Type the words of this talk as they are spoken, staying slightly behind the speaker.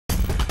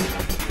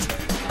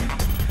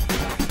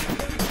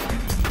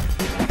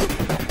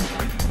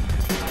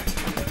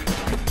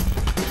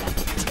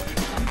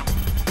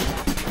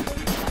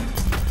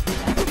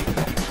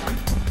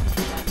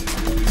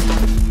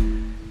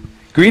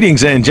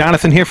Greetings, and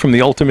Jonathan here from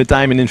the Ultimate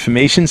Diamond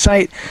Information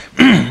Site.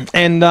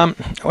 And I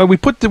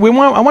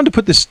wanted to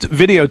put this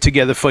video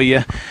together for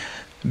you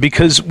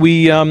because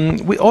we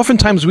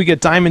oftentimes we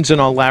get diamonds in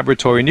our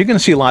laboratory, and you're going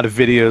to see a lot of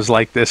videos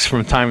like this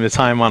from time to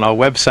time on our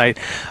website.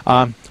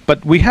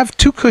 But we have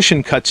two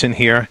cushion cuts in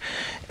here,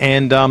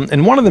 and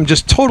one of them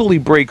just totally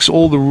breaks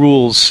all the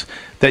rules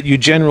that you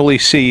generally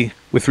see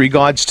with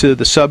regards to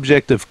the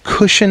subject of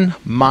cushion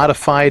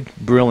modified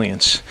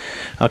brilliance.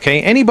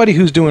 Okay, anybody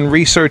who's doing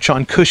research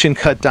on cushion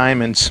cut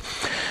diamonds,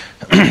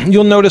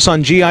 you'll notice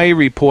on GIA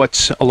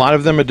reports a lot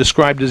of them are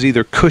described as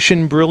either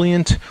cushion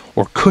brilliant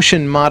or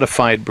cushion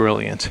modified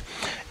brilliant.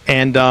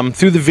 And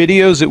through the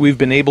videos that we've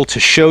been able to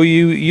show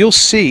you, you'll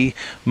see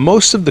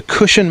most of the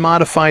cushion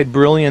modified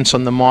brilliance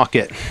on the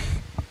market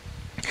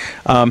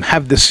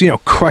have this,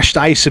 crushed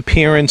ice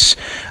appearance.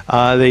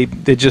 They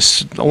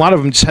just, a lot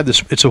of them just have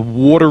this, it's a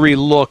watery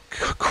look,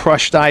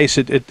 crushed ice.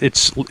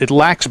 It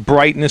lacks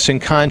brightness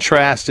and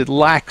contrast. It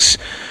lacks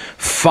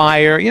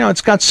fire.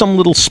 It's got some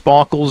little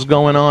sparkles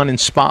going on in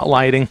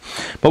spotlighting.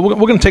 But we're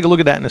going to take a look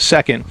at that in a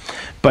second.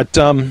 But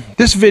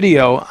this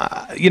video,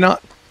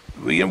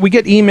 we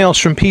get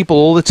emails from people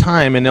all the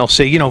time, and they'll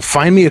say,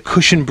 find me a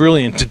cushion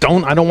brilliant.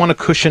 I don't want a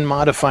cushion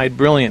modified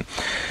brilliant.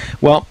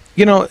 Well,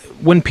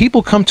 when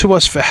people come to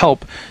us for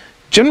help,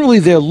 generally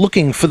they're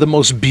looking for the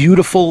most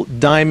beautiful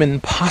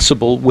diamond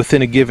possible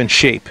within a given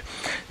shape.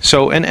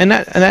 So, and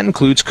that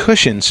includes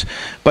cushions.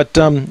 But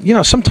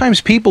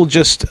sometimes people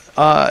just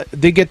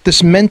they get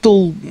this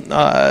mental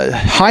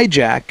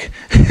hijack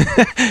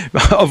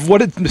of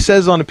what it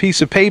says on a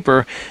piece of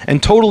paper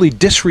and totally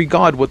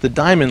disregard what the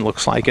diamond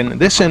looks like. And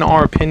this, in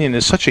our opinion,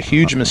 is such a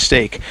huge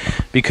mistake,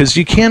 because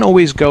you can't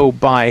always go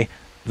by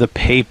the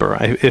paper.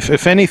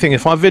 If anything,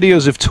 if our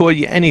videos have taught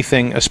you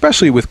anything,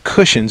 especially with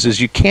cushions,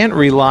 is you can't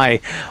rely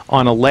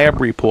on a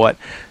lab report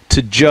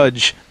to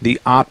judge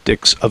the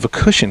optics of a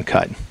cushion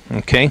cut.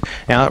 Okay,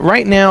 now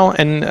right now,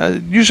 and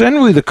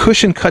generally the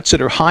cushion cuts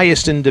that are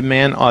highest in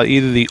demand are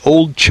either the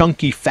old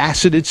chunky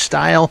faceted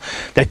style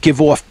that give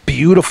off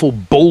beautiful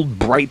bold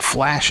bright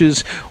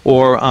flashes,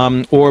 or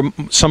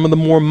some of the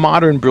more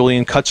modern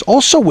brilliant cuts,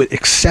 also with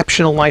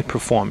exceptional light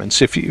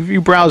performance. If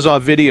you browse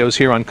our videos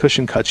here on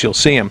cushion cuts, you'll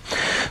see them.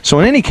 So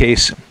in any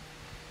case,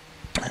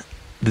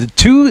 the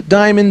two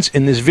diamonds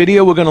in this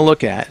video we're going to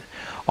look at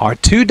are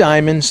two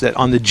diamonds that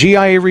on the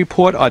GIA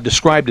report are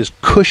described as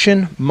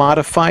cushion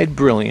modified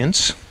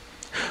brilliance.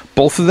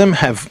 Both of them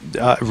have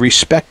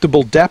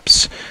respectable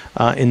depths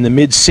in the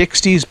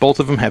mid-60s.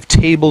 Both of them have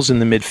tables in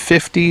the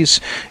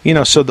mid-50s.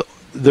 So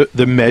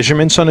the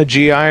measurements on a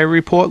GIA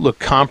report look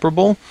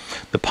comparable.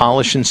 The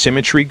polish and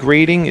symmetry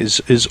grading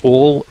is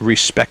all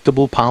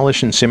respectable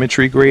polish and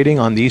symmetry grading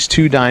on these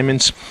two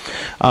diamonds.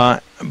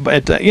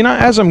 But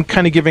as I'm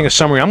kind of giving a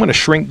summary, I'm going to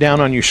shrink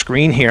down on your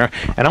screen here,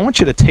 and I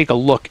want you to take a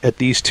look at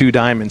these two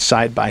diamonds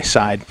side by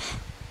side.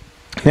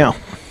 Now,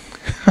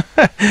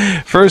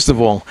 first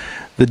of all,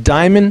 the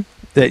diamond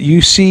that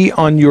you see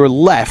on your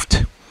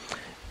left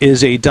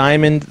is a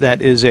diamond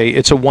that is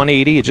it's a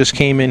 180. It just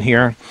came in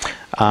here.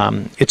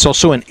 It's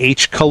also an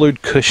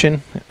H-colored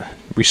cushion,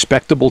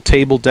 respectable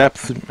table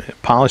depth,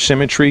 polish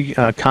symmetry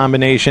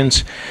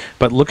combinations.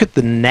 But look at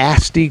the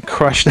nasty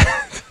crushed.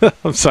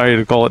 I'm sorry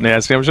to call it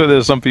nasty. I'm sure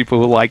there's some people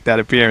who like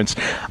that appearance.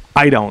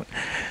 I don't.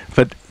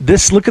 But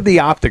look at the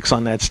optics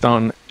on that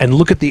stone, and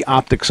look at the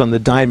optics on the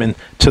diamond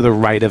to the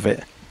right of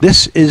it.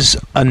 This is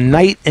a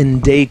night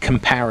and day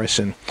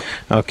comparison,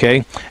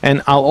 okay?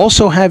 And I'll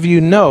also have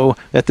you know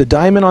that the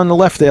diamond on the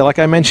left there, like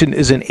I mentioned,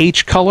 is an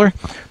H color.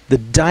 The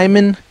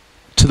diamond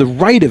to the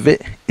right of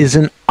it is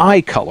an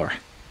I color.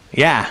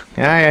 Yeah,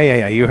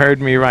 you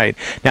heard me right.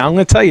 Now, I'm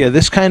going to tell you,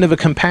 this kind of a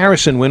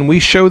comparison, when we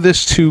show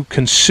this to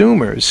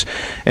consumers,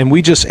 and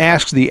we just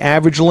ask the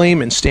average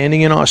layman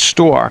standing in our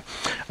store,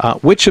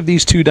 which of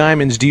these two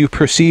diamonds do you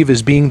perceive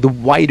as being the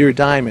whiter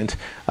diamond?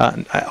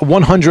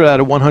 100 out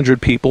of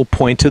 100 people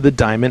point to the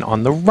diamond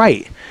on the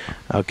right,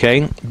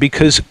 okay?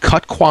 Because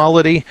cut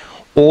quality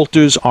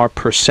alters our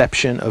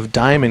perception of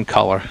diamond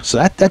color. So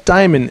that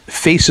diamond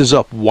faces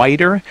up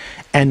whiter,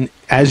 and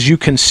as you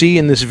can see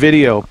in this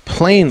video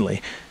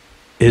plainly,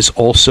 is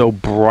also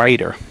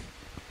brighter.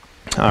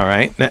 All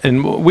right,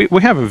 and we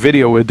have a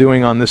video we're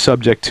doing on this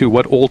subject too,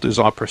 what alters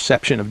our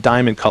perception of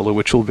diamond color,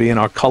 which will be in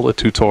our color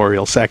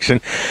tutorial section.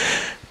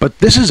 But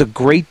this is a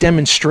great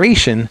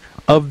demonstration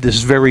of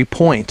this very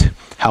point,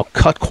 how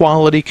cut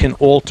quality can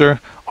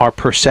alter our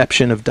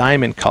perception of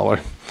diamond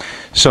color.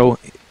 So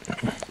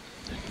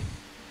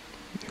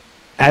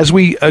as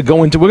we we're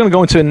going to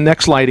go into the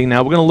next lighting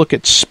now. We're going to look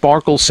at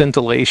sparkle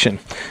scintillation.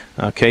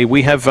 Okay,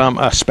 we have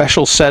a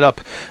special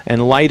setup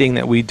and lighting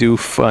that we do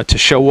to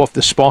show off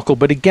the sparkle.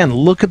 But again,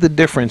 look at the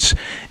difference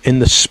in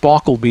the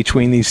sparkle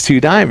between these two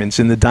diamonds.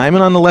 In the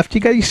diamond on the left,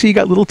 you see you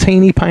got little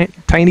tiny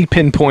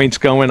pinpoints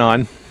going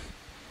on.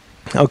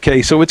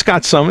 Okay, so it's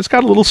got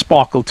a little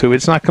sparkle to it.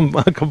 It's not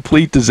a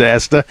complete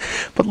disaster,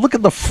 but look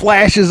at the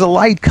flashes of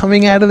light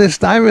coming out of this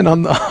diamond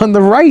on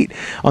the right,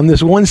 on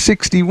this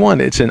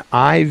 161. It's an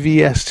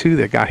IVS2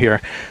 that got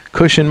here,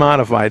 cushion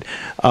modified.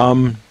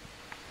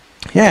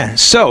 Yeah,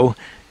 so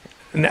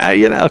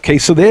Now, okay,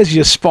 so there's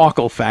your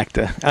sparkle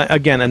factor.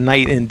 Again, a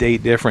night and day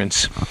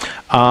difference.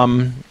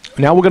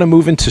 Now we're going to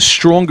move into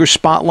stronger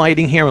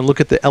spotlighting here and look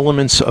at the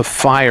elements of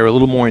fire a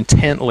little more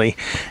intently.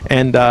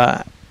 And,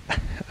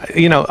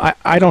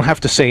 I don't have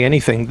to say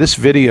anything. This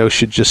video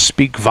should just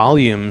speak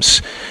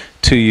volumes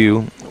to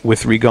you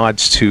with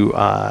regards to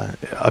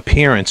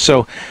appearance.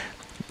 So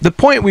the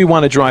point we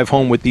want to drive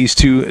home with these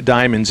two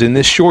diamonds in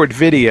this short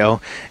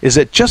video is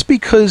that just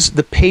because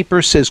the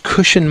paper says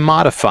cushion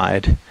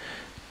modified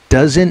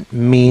doesn't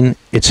mean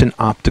it's an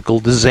optical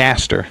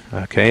disaster.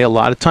 Okay, a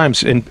lot of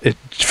times, and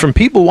from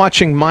people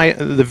watching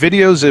the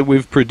videos that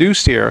we've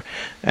produced here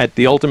at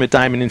the Ultimate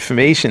Diamond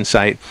Information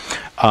site,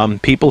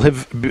 people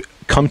have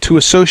come to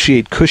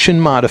associate cushion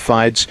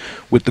modifieds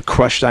with the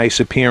crushed ice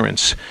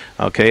appearance.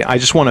 Okay, I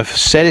just want to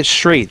set it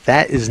straight.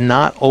 That is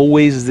not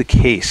always the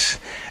case,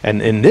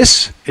 and in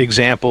this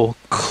example,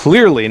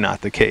 clearly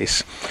not the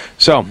case.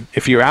 So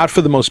if you're out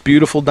for the most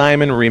beautiful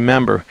diamond,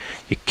 remember,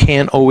 you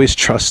can't always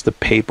trust the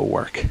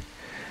paperwork.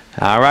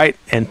 All right,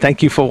 and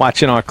thank you for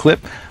watching our clip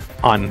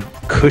on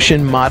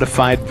cushion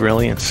modified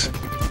brilliance.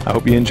 I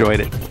hope you enjoyed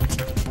it.